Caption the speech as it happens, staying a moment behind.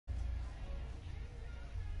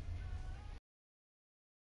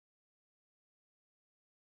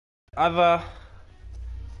other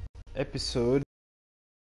episode.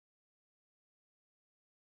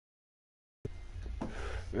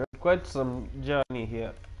 We had quite some journey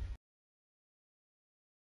here.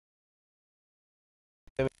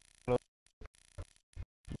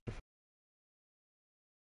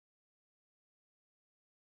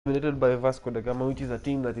 Dominated by Vasco da Gama, which is a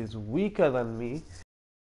team that is weaker than me.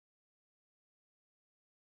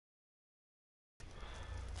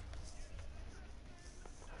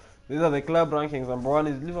 These are the club rankings. Number 1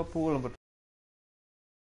 is Liverpool. Number 2,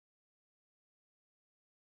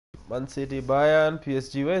 Man City, Bayern,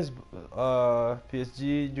 PSG, West,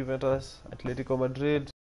 PSG, Juventus, Atletico Madrid.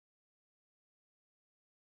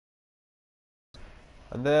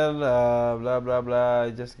 And then blah blah blah,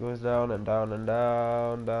 it just goes down and down and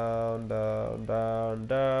down, down, down, down,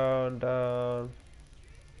 down, down.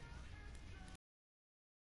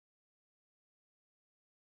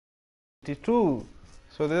 82.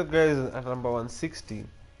 So that guy is at number 160.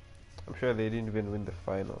 I'm sure they didn't even win the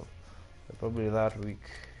final. They're probably that weak.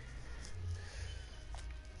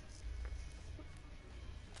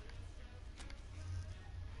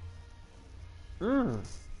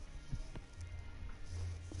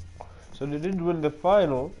 So they didn't win the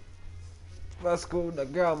final. Vasco da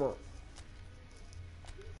Gama,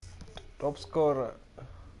 top scorer,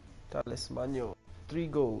 Talismano, 3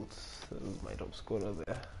 goals. That was my top scorer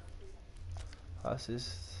there.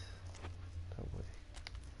 Assists.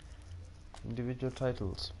 Individual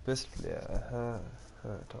titles, best player,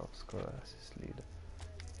 top scorer, assist leader,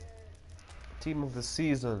 team of the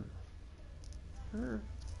season.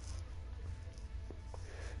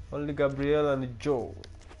 Only Gabriel and Joe.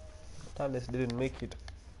 Thales didn't make it.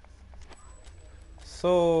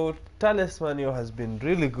 So Talismano has been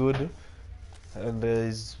really good and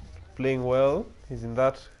is playing well. He's in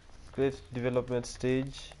that great development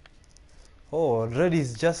stage. Oh, already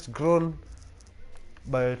he's just grown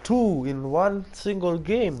by 2 in one single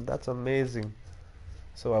game. That's amazing.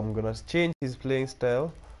 So I'm gonna change his playing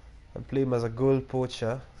style and play him as a goal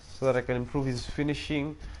poacher so that I can improve his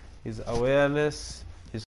finishing, his awareness,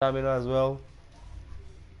 his stamina as well,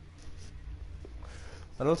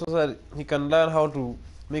 and also so that he can learn how to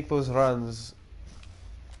make those runs.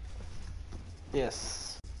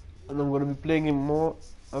 Yes, and I'm going to be playing him more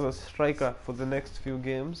as a striker for the next few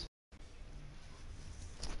games.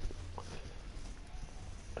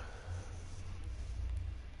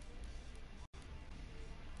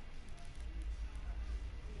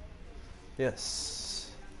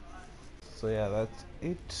 Yes, so yeah, that's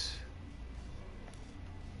it.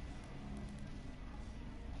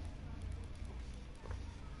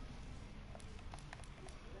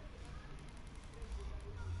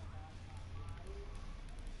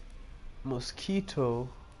 Mosquito.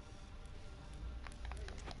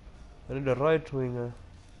 I need a right winger.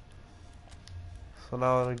 So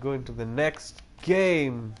now we're going to the next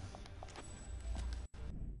game.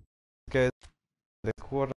 Guys, the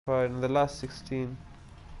quarterfinal in the last 16.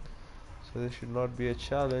 So this should not be a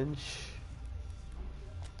challenge.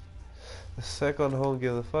 The second home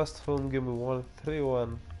game, the first home game we won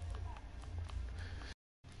 3-1.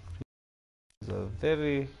 It's a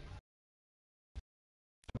very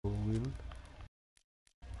win.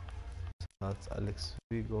 That's Alex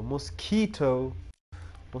Vigo. Mosquito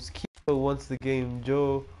wants the game.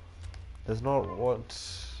 Joe does not want.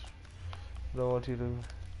 I don't want you to.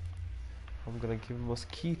 I'm gonna give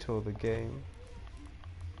Mosquito the game.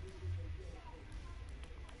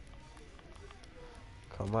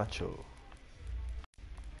 Camacho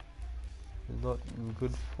is not in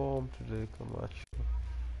good form today. Camacho.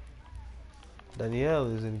 Danielle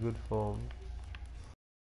is in good form.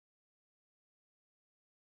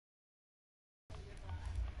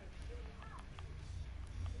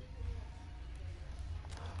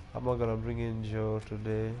 I'm not gonna bring in Joe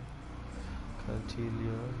today.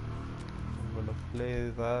 Cantillo. I'm gonna play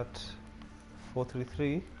that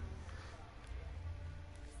 4-3-3.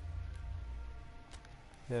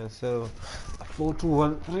 Yeah, so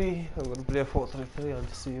 4-2-1-3. I'm gonna play a 4-3-3 and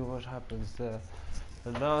see what happens there.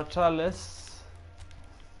 And now Thales.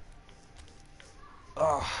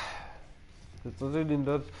 It's already in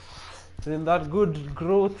that good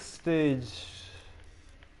growth stage.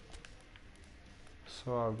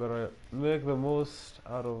 So I'm gonna make the most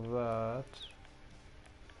out of that.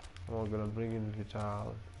 I'm gonna bring in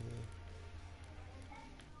Vital.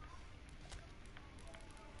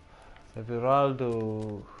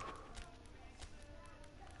 Everaldo.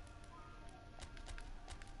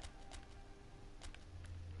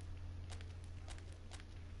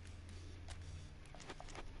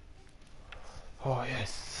 Oh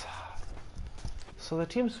yes. So the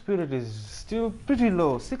team spirit is still pretty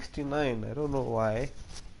low, 69. I don't know why.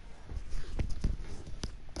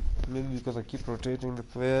 Maybe because I keep rotating the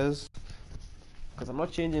players. Because I'm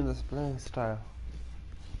not changing this playing style.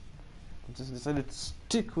 I just decided to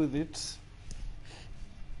stick with it.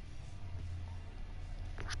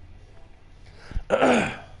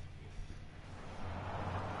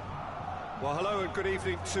 Well, hello and good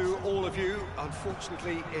evening to all of you.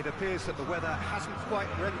 Unfortunately, it appears that the weather hasn't quite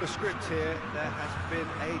read the script here. There has been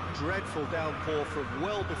a dreadful downpour from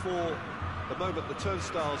well before the moment the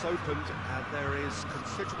turnstiles opened, and there is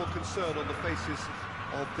considerable concern on the faces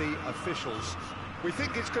of the officials. We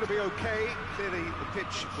think it's going to be okay. Clearly, the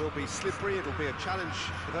pitch will be slippery. It'll be a challenge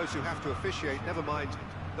for those who have to officiate, never mind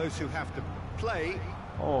those who have to play.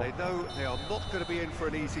 Oh. They know they are not going to be in for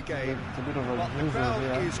an easy game, It's a bit of a but the loser crowd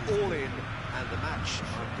here. is all in, and the match,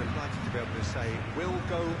 I'm delighted to be able to say, will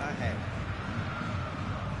go ahead.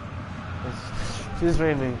 It is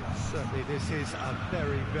raining. Certainly this is a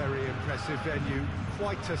very, very impressive venue,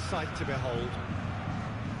 quite a sight to behold.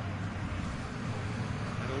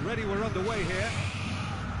 And already we're underway here.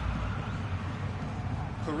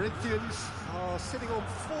 Corinthians are sitting on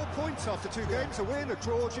 4 points after 2 games, a win, a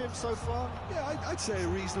draw, Jim, so far. Yeah, I'd say a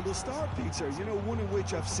reasonable start, Peter. You know, one in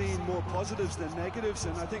which I've seen more positives than negatives,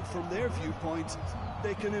 and I think from their viewpoint,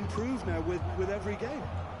 they can improve now with every game.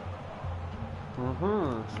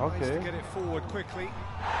 Okay. Tries to get it forward quickly.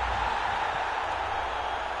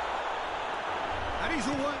 And he's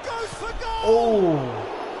all goes for goal!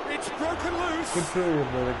 Oh! It's broken loose! Good save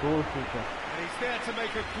by the goalkeeper. And he's there to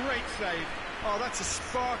make a great save. Oh, that's a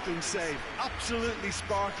sparkling save. Absolutely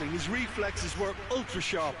sparkling. His reflexes were ultra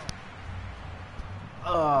sharp.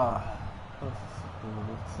 Ah. That's a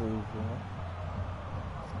good save, yeah.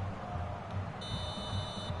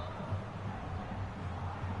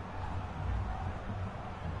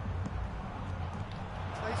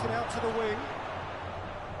 Plays it out to the wing.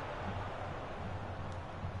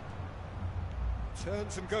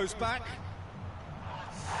 Turns and goes back.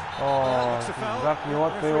 Oh, looks a foul. exactly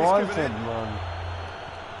what they Referee's wanted, given it. man.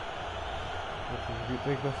 You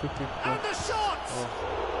take the free kick. And the shot!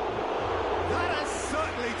 That has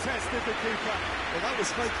certainly tested the keeper. Well, that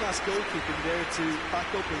was high-class goalkeeping there to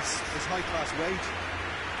back up his high-class weight.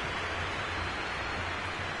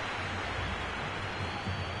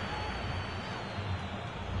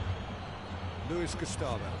 Luis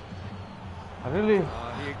Gustavo. I really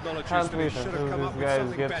He acknowledges can't that he wait should have until come up these with guys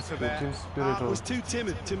something get better the there. team spirit Was of too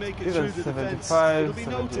timid to make it even through the defence. 75, It'll be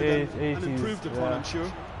noted 78, and 80s, improved upon, I'm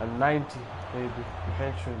sure. and 90, maybe,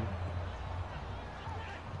 eventually.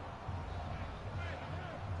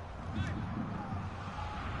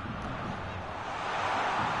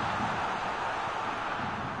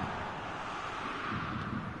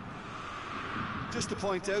 Just to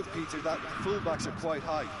point out, Peter, that the fullbacks are quite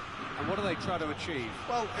high. And what do they try to achieve?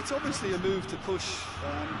 Well, it's obviously a move to push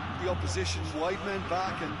the opposition wide men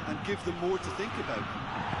back and give them more to think about.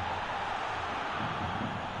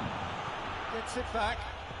 Gets it back.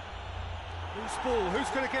 Loose ball, who's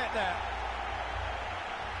going to get there?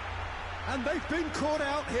 And they've been caught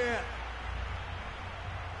out here.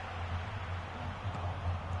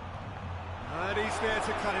 And he's there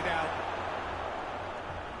to cut it out.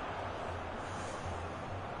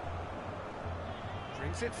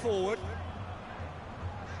 Brings it forward.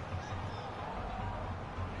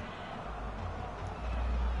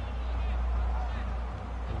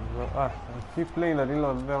 I keep playing a little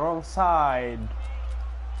on the wrong side.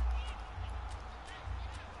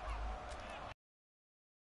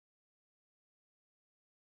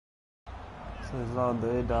 So it's not on the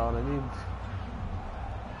way down. I need.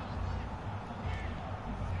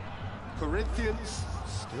 Corinthians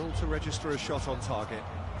still to register a shot on target.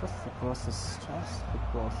 Just the process. Just the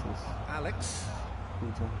process. Alex.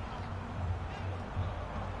 Peter.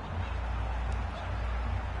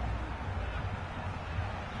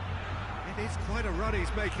 It is quite a run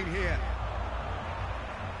he's making here.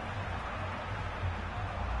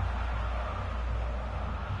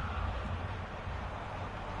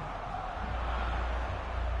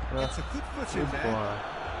 It's a good foot in there.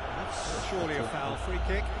 That's surely a foul. Free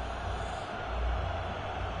kick.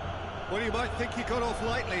 Well, you might think he got off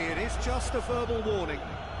lightly. It is just a verbal warning.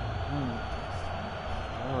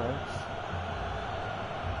 All right.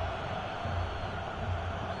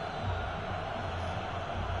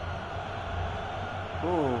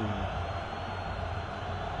 Boom.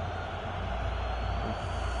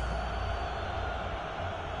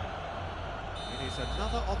 It is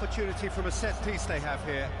another opportunity from a set piece they have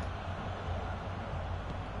here.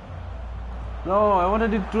 No, I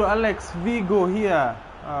wanted it to Alex Vigo here.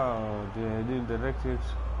 Oh dear, I didn't direct it.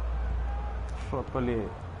 properly.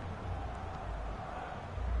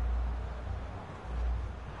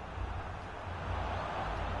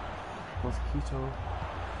 Mosquito.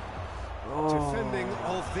 Defending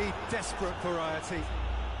of the desperate variety.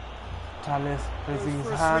 Talis raising Goes his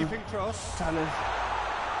for a hand. sweeping cross. Talis.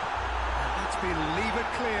 That's been levered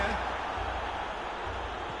clear.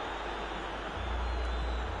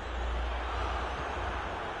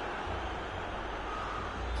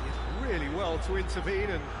 Did really well to intervene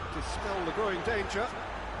and dispel the growing danger.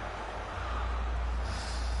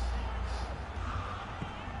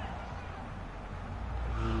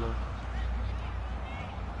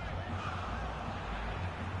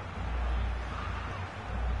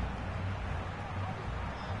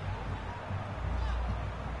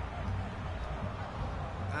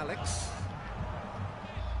 Alex.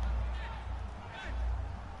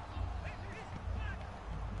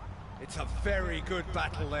 It's a very good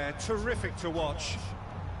battle there, terrific to watch.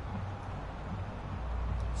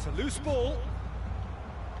 It's a loose ball.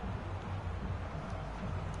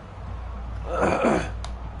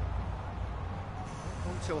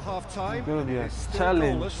 Until half-time. It's going to be a It's still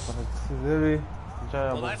challenge, goalless. but it's very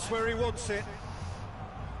enjoyable. Well, that's where he wants it.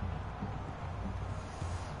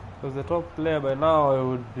 Because the top player by now, it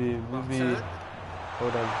would be maybe Martin. I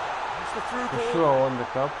would have It's the through for ball. sure won the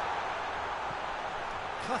cup.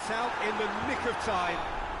 Cut out in the nick of time.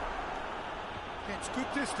 Gets good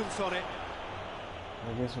distance on it.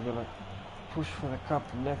 I guess we're gonna push for the cup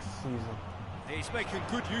next season. He's making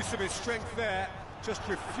good use of his strength there. Just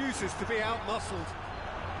refuses to be out-muscled.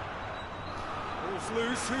 Ball's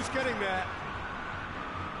loose. Who's getting there?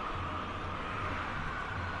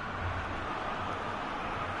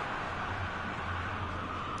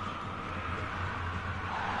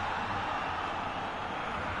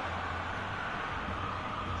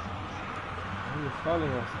 Are you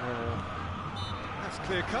fouling us? That's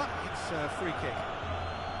clear cut. It's a free kick.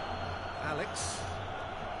 Alex.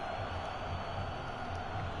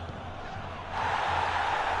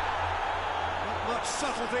 Not much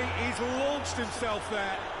subtlety. He's launched himself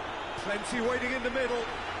there. Plenty waiting in the middle.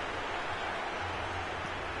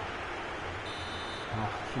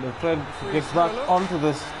 Should have tried to get back onto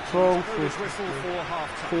the strong Coach's whistle for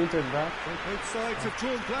half-time. fainted back. Both sides have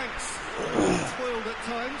drawn blanks. Spoiled at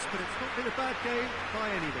times, but it's not been a bad game by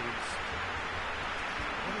any means.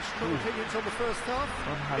 Any strong opinions on the first half?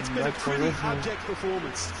 It's been a pretty abject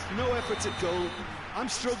performance. No efforts at goal. I'm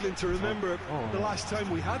struggling to remember the last time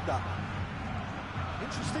we had that.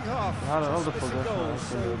 Interesting half. We had another Just missing possession, goals. I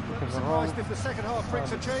So think, I'm because surprised around- if the second half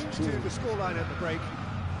brings a change to the scoreline at the break.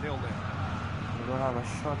 0-0. We don't have a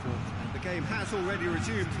shot yet. The game has already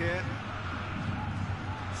resumed here.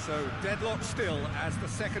 So deadlock still as the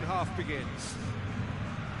second half begins.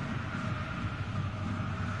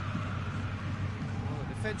 Well,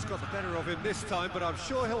 the defence got the better of him this time, but I'm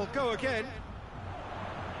sure he'll go again.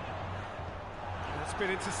 That's been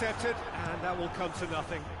intercepted, and that will come to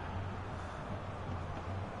nothing.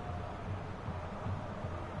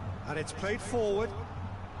 And it's played forward.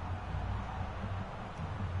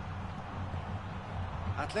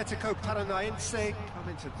 Atletico Paranaense come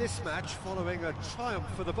into this match following a triumph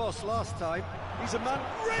for the boss last time. He's a man,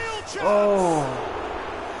 real chance! Oh!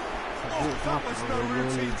 Oh, that was no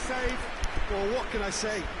routine save. Well, what can I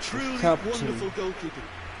say? Truly Captain. wonderful goalkeeping.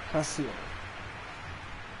 Casio.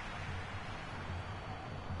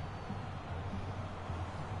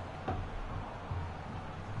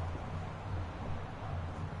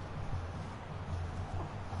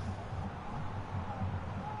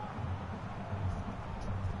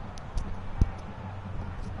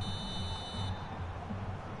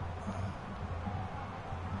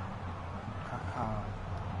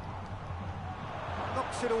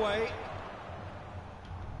 Knocks it away.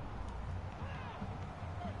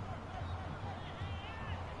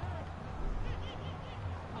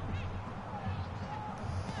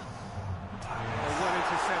 Well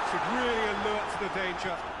intercepted, really alert to the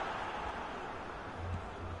danger.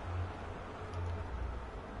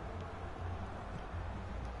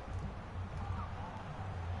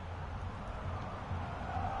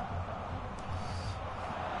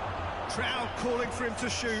 Crowd calling for him to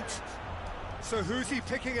shoot. So who's he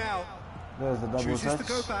picking out? There's the double Chooses touch. to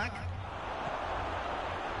go back.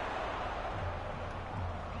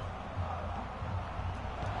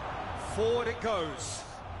 Forward it goes.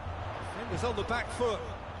 Defenders on the back foot.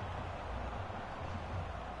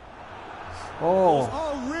 Oh!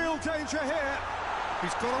 Oh, real danger here.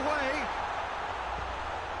 He's got away.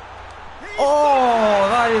 He's Oh!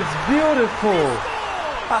 That is beautiful!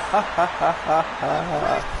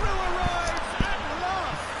 breakthrough arrives at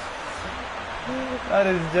last. That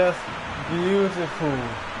is just beautiful.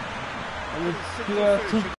 And it's clear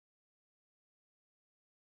to...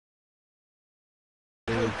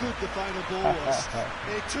 How good the final ball was.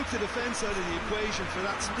 It took the defence out of the equation for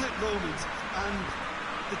that split moment, and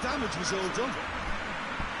the damage was all done.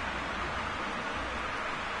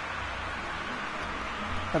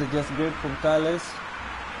 That is just great from Thales.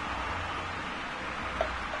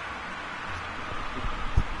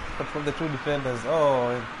 But from the two defenders, oh,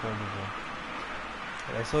 incredible.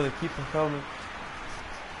 And I saw the keeper coming.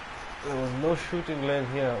 There was no shooting lane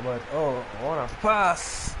here, but oh, what a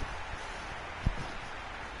pass!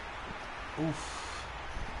 Oof.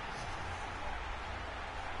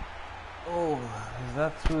 Oh, is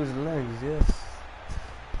that through his legs? Yes.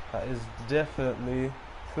 That is definitely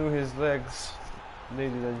through his legs,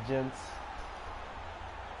 ladies and gents.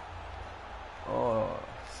 Oh,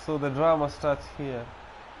 so the drama starts here.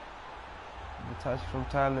 The touch from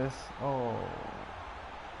Thales. Oh.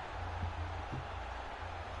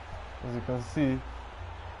 As you can see,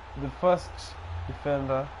 the first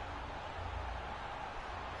defender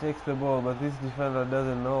takes the ball, but this defender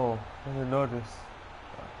doesn't notice.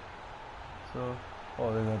 So,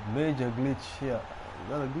 oh, there's a major glitch here. Is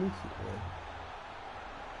that a glitch? Yeah.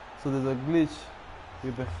 So there's a glitch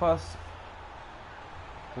with the first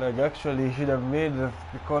leg. Actually, he should have made the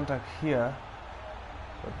contact here,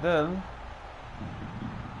 but then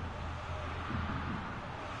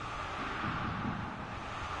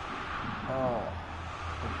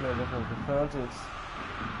the player definitely felt it.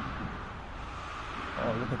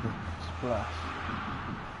 Oh, look at the splash.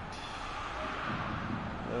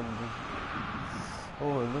 And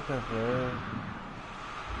oh, look at the...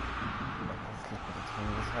 Let's look at it from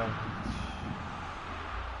this hand.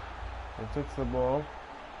 He took the ball,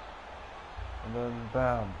 and then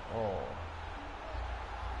bam. Oh,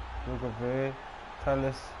 look at the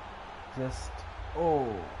Thales just... Oh,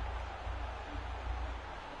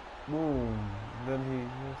 boom. Then he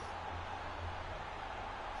just...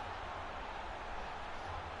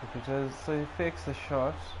 If it is, so he fakes the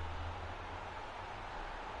shot.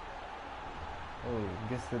 Oh,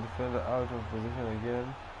 gets the defender out of position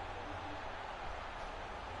again.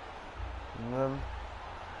 And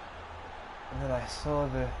then I saw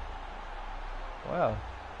the... Well,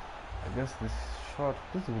 I guess this shot,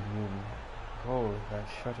 this would be a goal, that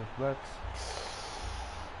shot of that.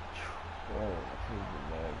 Oh, through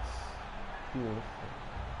the legs. Beautiful.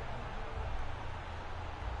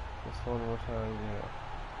 Just one more time, yeah.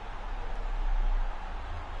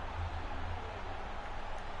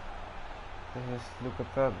 Let's just look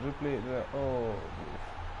at that replay there. Oh,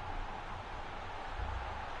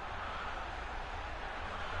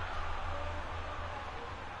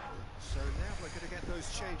 so now we're going to get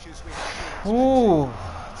those changes we have. ooh,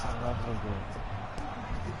 that's another goal.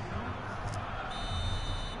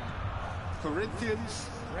 Corinthians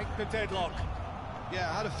break the deadlock. Yeah,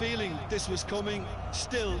 I had a feeling this was coming.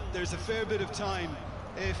 Still, there's a fair bit of time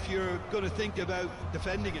if you're going to think about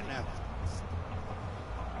defending it now.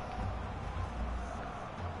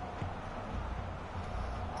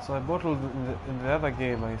 So I bottled in the other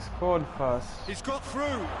game. I scored fast, He's got through.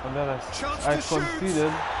 and then Chance I to shoot. conceded.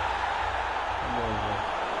 And then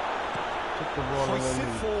took the ball and Hoists then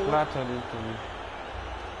it he forward. flattened into me.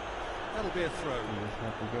 That'll be a throw. You just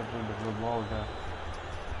have to get rid of the ball there.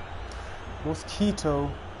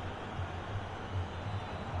 Mosquito.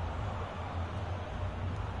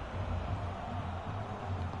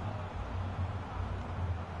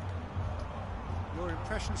 Your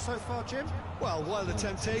impression so far, Jim? Well, while the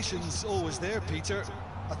temptation's always there, Peter,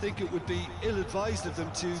 I think it would be ill-advised of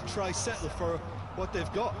them to try settle for what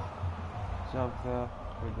they've got. Jump there.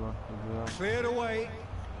 Good one. Good one. Cleared away.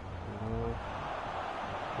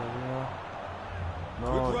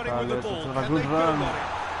 No, Good running with the Thales, ball. it's not a Can good they run. build on it?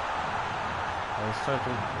 I was trying to...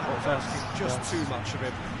 That's asking just too much of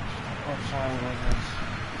him. What time was it?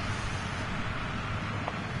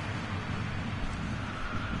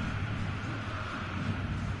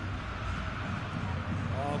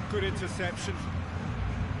 Oh, good interception.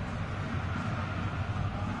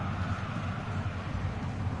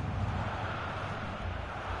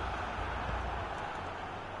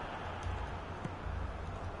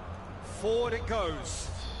 Forward it goes.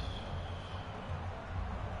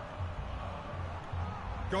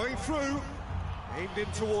 Going through. Aimed in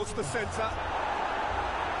towards the centre.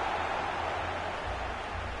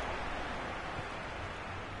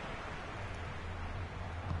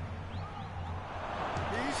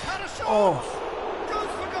 He's had a shot. Oh.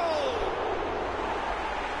 Goes for goal.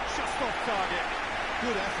 Just off target.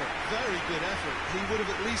 Good effort, very good effort. He would have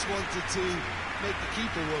at least wanted to make the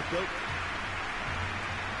keeper work out.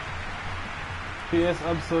 PS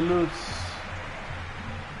Absolute.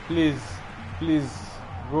 Please Please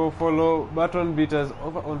go follow Button Beaters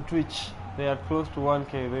over on Twitch. They are close to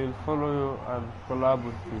 1K. They will follow you and collab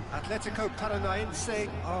with you. Atletico Paranaense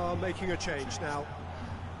are making a change now.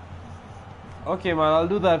 Okay, man, I'll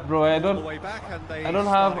do that, bro. I don't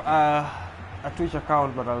have a Twitch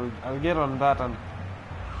account, but I'll get on that and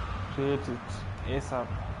create it ASAP.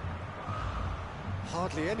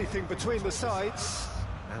 Hardly anything between the sides,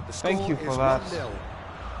 and the score Thank you for is that. 1-0.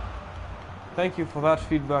 Thank you for that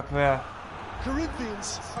feedback there.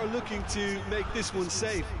 Corinthians are looking to make this one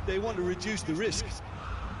safe. They want to reduce the risk.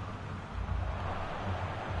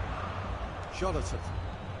 Jonathan.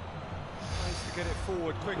 Nice to get it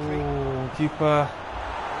forward quickly. Oh, keeper.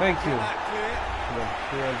 Thank you. That clear.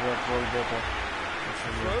 Clear that ball better.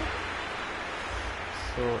 Throw.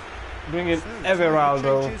 So, bring in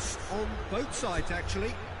Everaldo. Changes on both sides,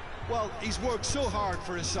 actually. Well, he's worked so hard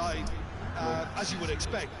for his side, as you would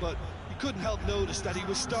expect, but you couldn't help notice that he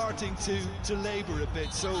was starting to labour a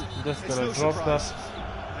bit, so Just it's gonna no drop surprise.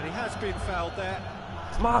 that. And he has been fouled there.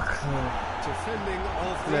 Mark. Defending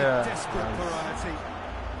of the Yeah, desperate nice. variety.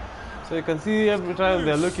 So you can see every time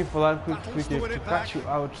they're looking for that quick Battles free to kick win to it catch back. you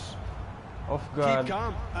out off Keep guard.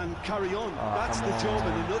 calm and carry on. Ah, That's come the job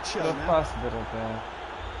in on. a nutshell The now. pass better there.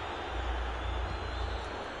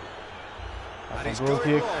 And That's he's a goal going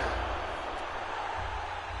kick. long.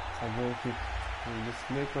 A goal kick. We'll just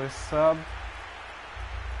make a sub.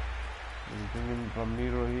 We'll bring in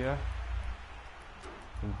Ramiro here.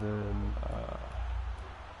 And then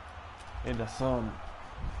Ederson.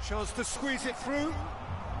 Chance to squeeze it through.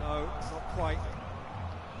 No, not quite.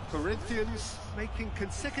 Corinthians making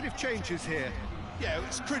consecutive changes here. Yeah,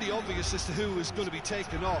 it's pretty obvious as to who was going to be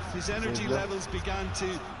taken off. His energy levels began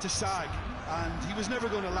to sag, and he was never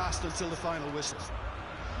going to last until the final whistle.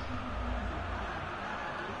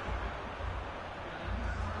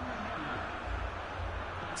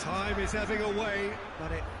 Time is ebbing away,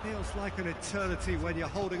 but it feels like an eternity when you're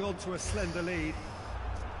holding on to a slender lead.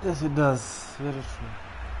 Yes, it does. Very true.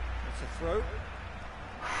 It's a throw.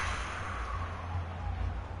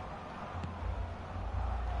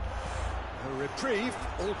 A reprieve,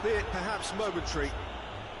 albeit perhaps momentary.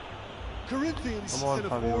 Corinthians Come on, can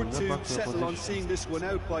Fabio, afford get to back to your settle on position. seeing this one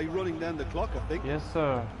out by running down the clock, I think. Yes,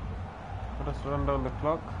 sir. Let us run down the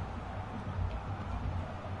clock.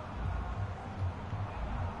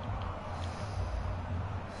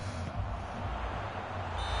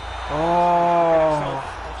 Oh,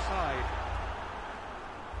 Offside.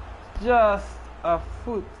 just a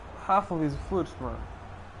foot, half of his foot, man.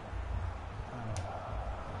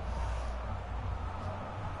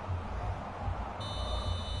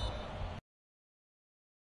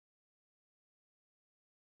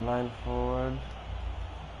 Line forward.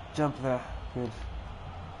 Jump there. Good.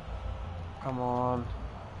 Come on.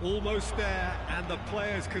 Almost there, and the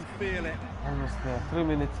players can feel it. Almost there. 3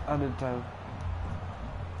 minutes added time.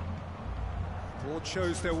 Board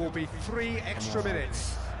shows there will be 3 extra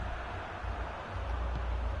minutes.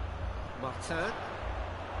 Martin.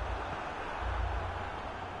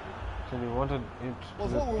 So he wanted it Well,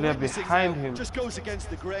 to what the we're player witnessing behind now him. just goes against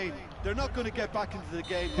the grain. They're not going to get back into the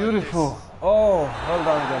game Beautiful. like this. Oh, well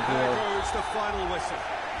done, There Gabriel. goes the final whistle.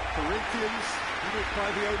 Corinthians did it by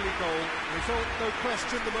the only goal. Result, no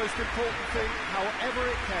question, the most important thing. However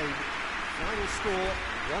it came, final score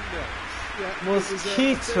 1-0. Yeah,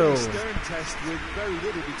 Mosquito. It was a very stern test with very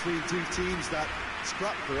little between two teams that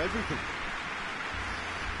scrapped for everything.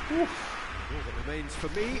 All that remains for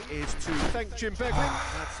me is to thank Jim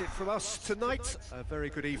Beglin. That's it from us tonight. A very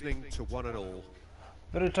good evening to one and all.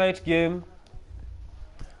 Very tight game.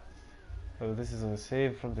 Oh, this is a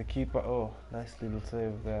save from the keeper. Oh, nice little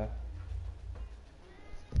save there.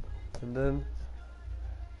 And then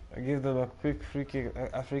I gave them a quick free kick.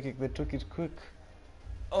 A free kick. They took it quick.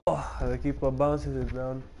 Oh, and the keeper bounces it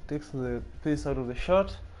down, takes the piece out of the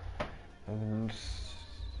shot, and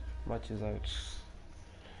matches out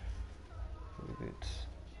with it.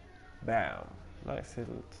 Bam! Nice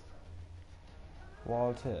little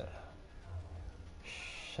Walter.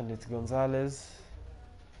 And it's Gonzalez.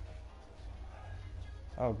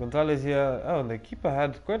 Oh, Gonzalez here. Oh, and the keeper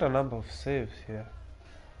had quite a number of saves here.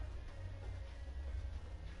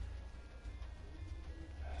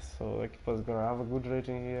 So the keeper's gonna have a good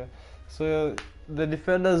rating here. So the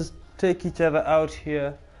defenders take each other out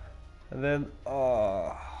here, and then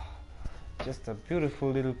oh, just a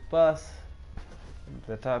beautiful little pass. And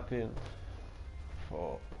the tap in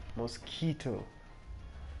for Mosquito.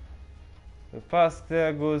 The pass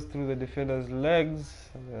there goes through the defender's legs,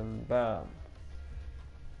 and then bam.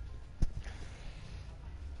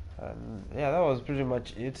 And yeah, that was pretty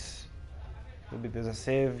much it. Maybe there's a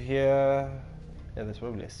save here. Yeah, there's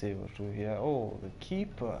probably a save or two here. Oh, the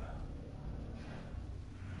keeper.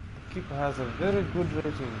 The keeper has a very good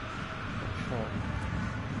rating. Sure.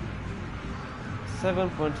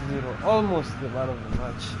 7.0, almost the man of the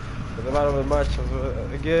match. But the man of the match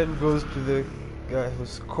again goes to the guy who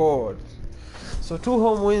scored. So 2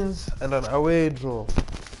 home wins and an away draw.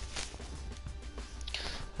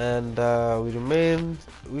 And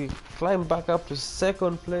we climb back up to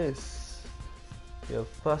 2nd place. We have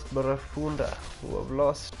first Barafunda, who have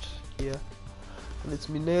lost here. And it's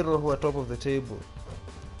Mineiro who are top of the table.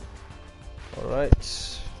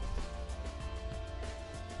 Alright.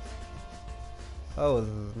 That was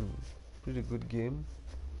a pretty good game.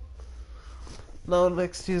 Now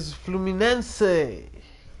next is Fluminense.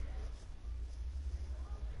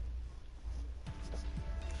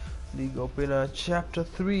 League Opener Chapter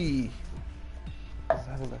 3. He's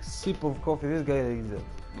having a sip of coffee. This guy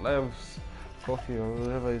loves coffee or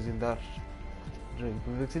whatever is in that drink.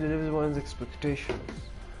 We've exceeded everyone's expectations.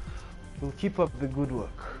 We'll keep up the good work.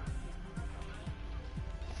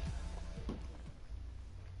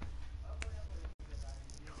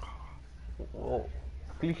 Oh,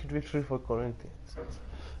 clean sheet victory for Corinthians.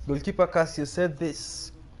 Goalkeeper Cassio said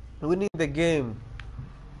this: winning the game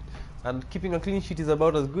and keeping a clean sheet is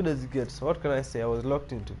about as good as it gets. What can I say? I was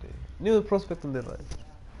locked in today. New prospect on the right.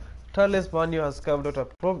 Thales Manio has carved out a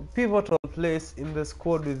pivotal place in the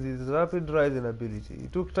squad with his rapid rise in ability. He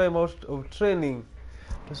took time out of training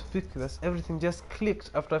to speak with us. Everything just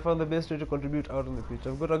clicked after I found the best way to contribute out on the pitch.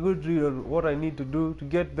 I've got a good read on what I need to do to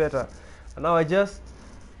get better, and now I just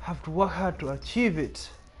have to work hard to achieve it.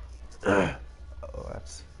 And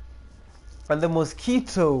the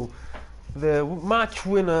Mosquito, the match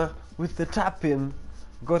winner with the tap-in,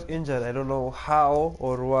 got injured. I don't know how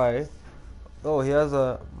or why. Oh, he has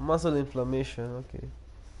a muscle inflammation. Okay.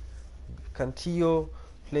 Cantillo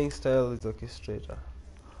playing style is orchestrator.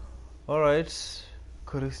 Alright.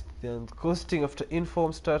 Corinthians coasting after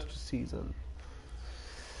informed start to season.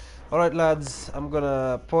 Alright lads, I'm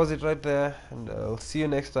gonna pause it right there and I'll see you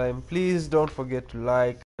next time. Please don't forget to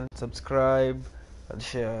like and subscribe and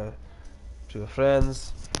share to your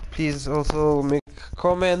friends. Please also make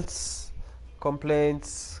comments,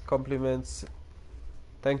 complaints, compliments.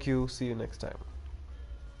 Thank you. See you next time.